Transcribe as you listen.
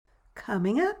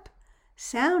Coming up,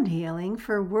 sound healing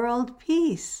for world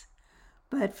peace.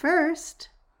 But first,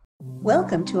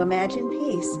 welcome to Imagine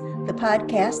Peace, the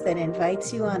podcast that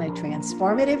invites you on a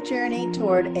transformative journey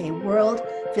toward a world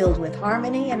filled with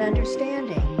harmony and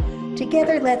understanding.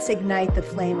 Together, let's ignite the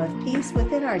flame of peace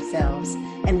within ourselves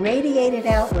and radiate it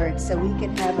outward so we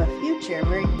can have a future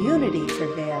where unity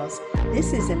prevails.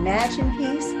 This is Imagine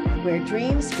Peace, where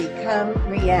dreams become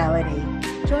reality.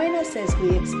 Join us as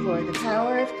we explore the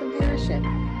power of compassion,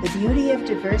 the beauty of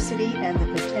diversity, and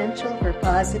the potential for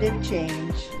positive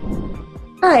change.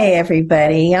 Hi,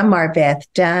 everybody. I'm Marbeth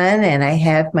Dunn, and I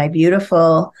have my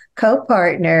beautiful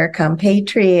co-partner,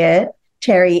 compatriot,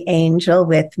 Terry Angel,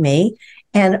 with me.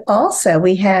 And also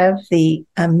we have the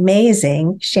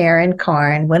amazing Sharon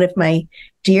Carne, one of my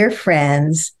dear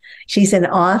friends. She's an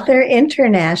author,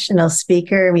 international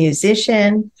speaker,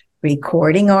 musician,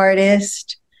 recording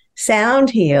artist, sound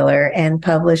healer, and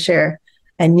publisher.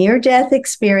 A near-death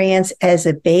experience as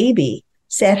a baby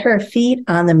set her feet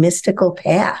on the mystical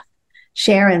path.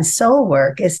 Sharon's soul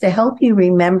work is to help you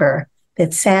remember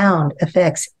that sound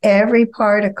affects every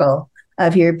particle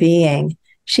of your being.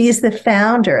 She is the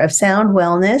founder of Sound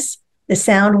Wellness, the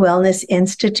Sound Wellness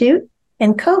Institute,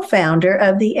 and co-founder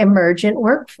of the Emergent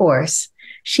Workforce.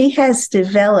 She has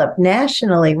developed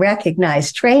nationally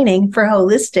recognized training for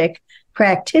holistic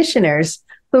practitioners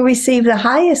who receive the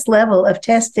highest level of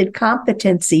tested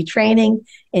competency training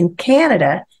in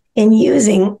Canada in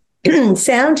using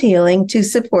sound healing to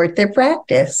support their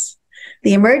practice.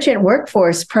 The Emergent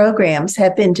Workforce programs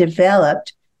have been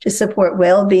developed to support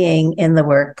well-being in the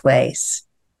workplace.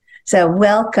 So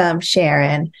welcome,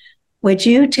 Sharon. Would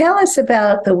you tell us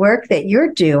about the work that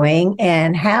you're doing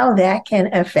and how that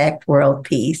can affect world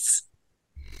peace?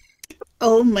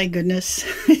 Oh, my goodness.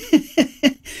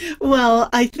 Well,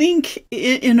 I think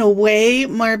in a way,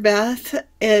 Marbeth,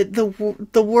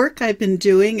 the work I've been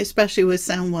doing, especially with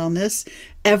Sound Wellness,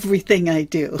 everything I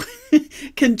do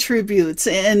contributes.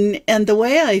 And the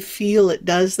way I feel it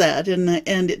does that.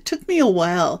 And it took me a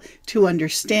while to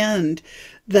understand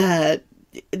that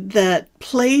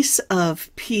place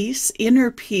of peace, inner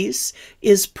peace,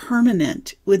 is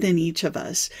permanent within each of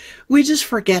us. We just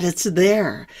forget it's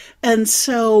there. And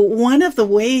so one of the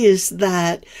ways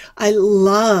that I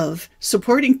love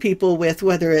supporting people with,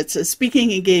 whether it's a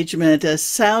speaking engagement, a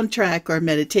soundtrack, or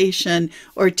meditation,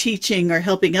 or teaching, or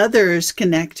helping others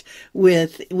connect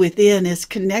within, is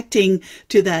connecting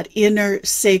to that inner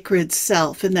sacred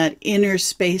self and that inner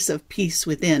space of peace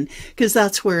within, because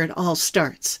that's where it all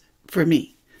starts. For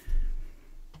me.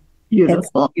 Beautiful.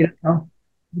 That's beautiful.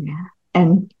 Yeah.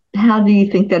 And how do you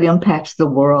think that impacts the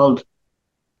world?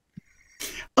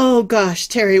 Oh gosh,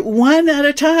 Terry, one at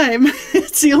a time.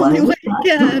 It's the only way I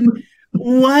can.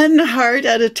 One heart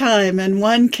at a time and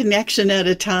one connection at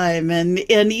a time. And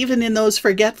even in those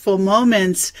forgetful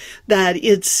moments, that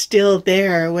it's still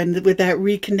there. When with that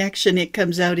reconnection, it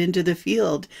comes out into the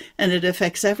field and it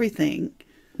affects everything.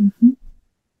 Mm-hmm.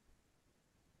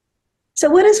 So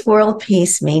what does world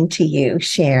peace mean to you,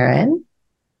 Sharon?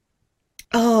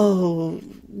 Oh,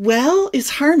 well, it's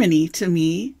harmony to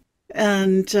me.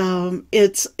 And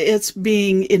it's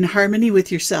being in harmony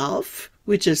with yourself,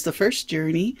 which is the first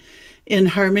journey, in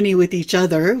harmony with each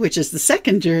other, which is the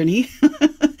second journey,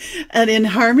 and in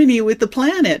harmony with the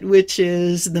planet, which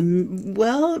is I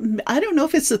don't know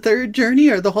if it's the third journey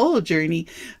or the whole journey,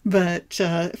 but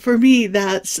for me,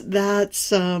 that's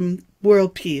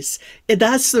world peace.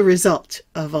 That's the result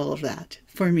of all of that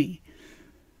for me.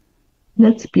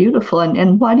 That's beautiful.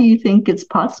 And why do you think it's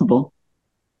possible?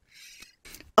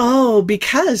 Oh,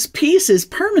 because peace is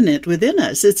permanent within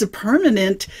us. It's a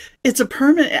permanent,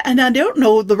 and I don't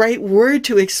know the right word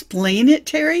to explain it,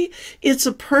 Terry. It's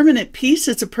a permanent peace.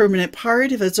 It's a permanent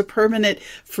part. If it's a permanent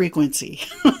frequency.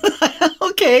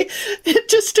 Okay. It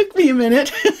just took me a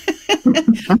minute.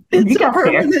 It's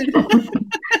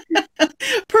a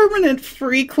permanent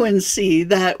frequency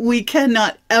that we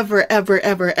cannot ever, ever,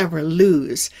 ever, ever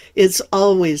lose. It's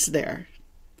always there.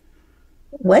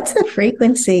 What's the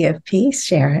frequency of peace,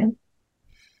 Sharon?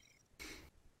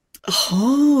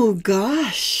 Oh,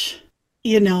 gosh.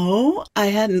 I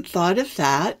hadn't thought of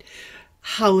that.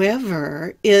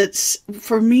 However,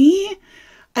 for me,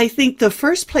 I think the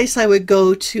first place I would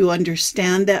go to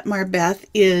understand that, Marbeth,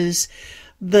 is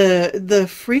the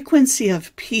frequency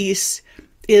of peace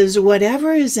is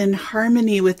whatever is in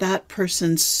harmony with that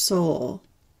person's soul.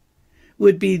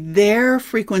 Would be their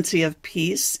frequency of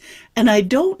peace. And I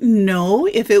don't know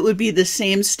if it would be the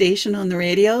same station on the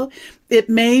radio. It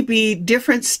may be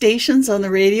different stations on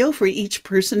the radio for each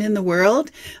person in the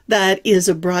world. That is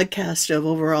a broadcast of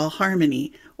overall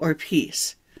harmony or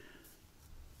peace.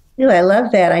 Ooh, I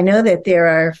love that. I know that there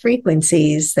are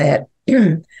frequencies that,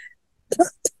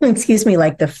 excuse me,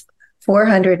 like the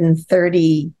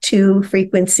 432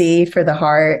 frequency for the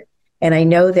heart. And I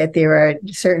know that there are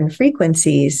certain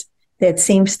frequencies that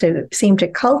seem to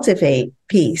cultivate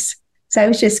peace. So I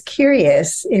was just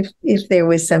curious if there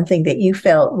was something that you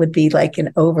felt would be like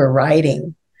an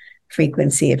overriding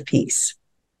frequency of peace.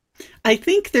 I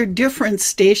think they're different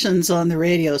stations on the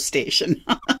radio station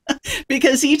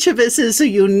because each of us is a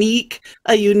unique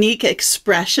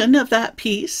expression of that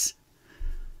piece.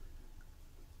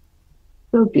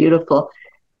 So beautiful.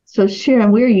 So,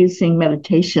 Sharon, we're using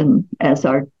meditation as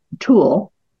our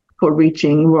tool for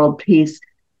reaching world peace.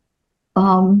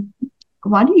 Um,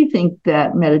 why do you think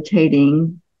that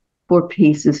meditating for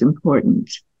peace is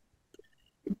important?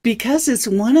 Because it's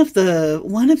one of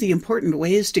the important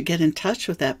ways to get in touch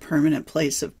with that permanent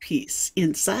place of peace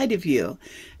inside of you.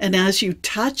 And as you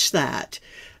touch that,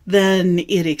 then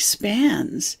it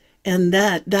expands. And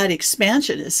that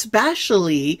expansion,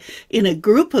 especially in a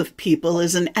group of people,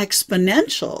 is an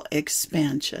exponential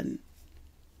expansion.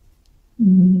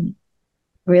 Mm.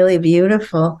 Really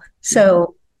beautiful.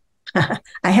 So I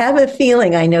have a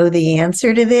feeling I know the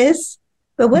answer to this,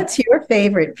 but what's your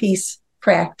favorite peace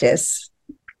practice?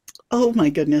 Oh my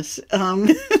goodness.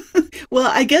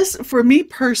 Well, I guess for me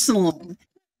personally,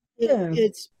 Yeah.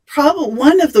 it's probably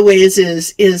one of the ways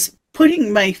is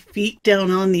putting my feet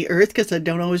down on the earth because I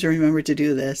don't always remember to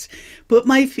do this. Put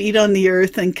my feet on the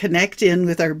earth and connect in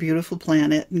with our beautiful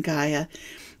planet and Gaia.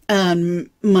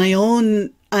 My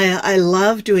own I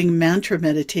love doing mantra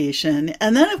meditation.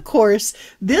 And then of course,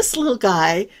 this little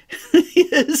guy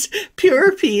is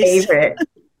pure peace. Favorite.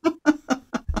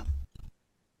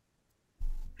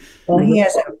 Well, he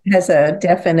has a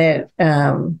definite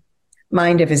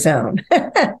mind of his own.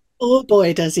 Oh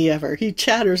boy, does he ever. He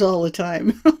chatters all the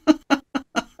time.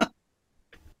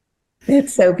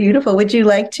 It's so beautiful. Would you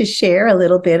like to share a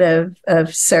little bit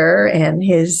of Sir and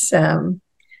his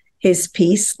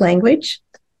peace language?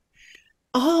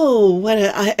 Oh,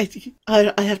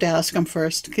 I have to ask him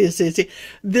first because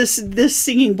this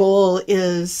singing bowl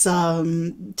is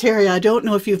Terry. I don't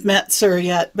know if you've met Sir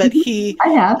yet, but I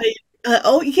have.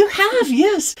 oh, you have,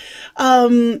 yes.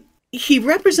 He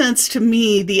represents to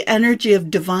me the energy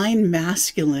of divine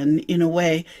masculine in a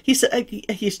way.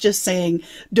 He's just saying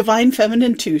divine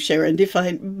feminine too, Sharon,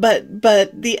 divine, but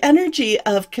the energy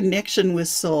of connection with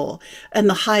soul and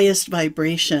the highest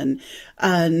vibration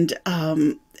and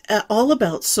all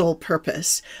about soul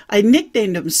purpose. I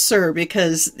nicknamed him Sir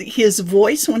because his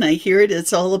voice, when I hear it,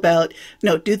 it's all about,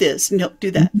 no, do this, no, do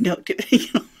that, no, do, you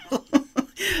know.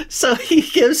 So he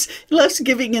loves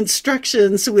giving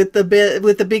instructions with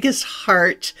the biggest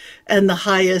heart and the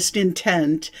highest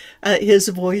intent. His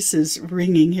voice is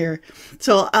ringing here.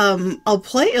 So I'll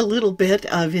play a little bit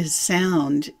of his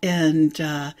sound and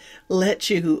let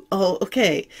you. Oh,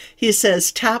 okay. He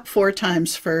says tap 4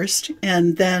 times first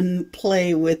and then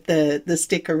play with the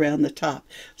stick around the top.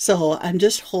 So I'm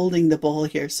just holding the bowl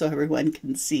here so everyone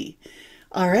can see.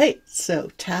 All right. So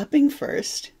tapping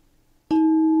first.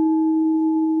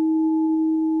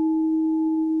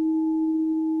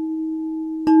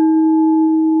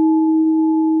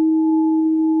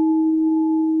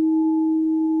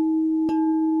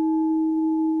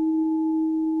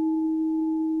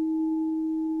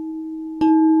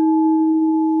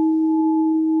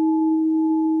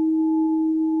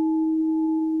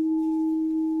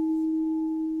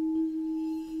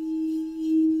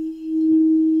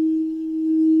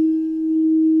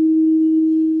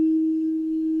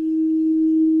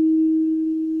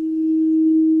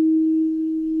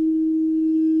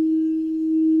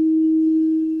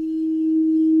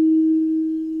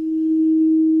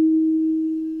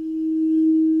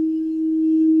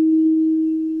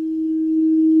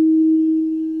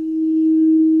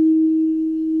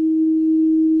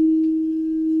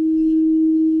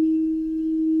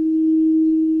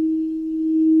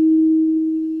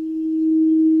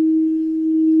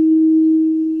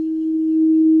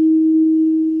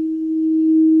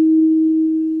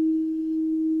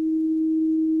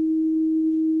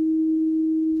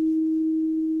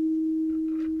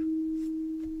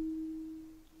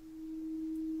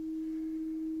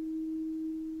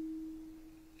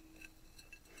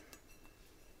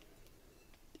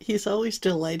 He's always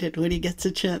delighted when he gets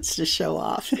a chance to show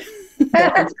off.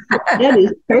 That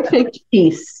is perfect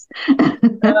peace.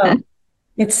 Oh,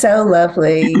 it's so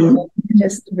lovely. It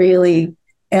just really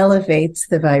elevates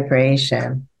the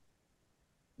vibration.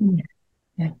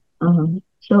 Yeah.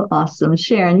 So awesome.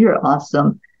 Sharon, you're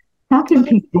awesome. How can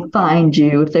people find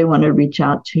you if they want to reach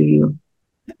out to you?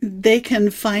 They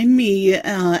can find me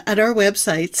at our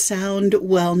website,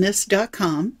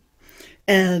 soundwellness.com.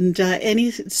 And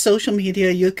any social media,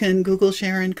 you can Google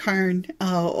Sharon Carne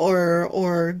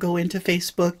or go into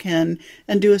Facebook and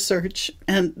do a search.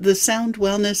 And the Sound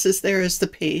Wellness is there as the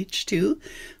page too.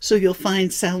 So you'll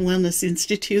find Sound Wellness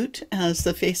Institute as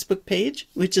the Facebook page,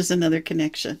 which is another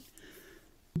connection.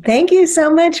 Thank you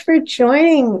so much for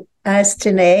joining us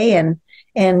today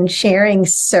and sharing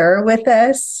Sir with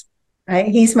us.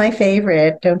 He's my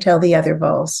favorite. Don't tell the other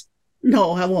voles.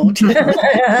 No, I won't. It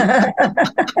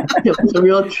was a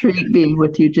real treat being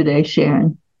with you today,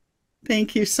 Sharon.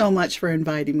 Thank you so much for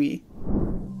inviting me.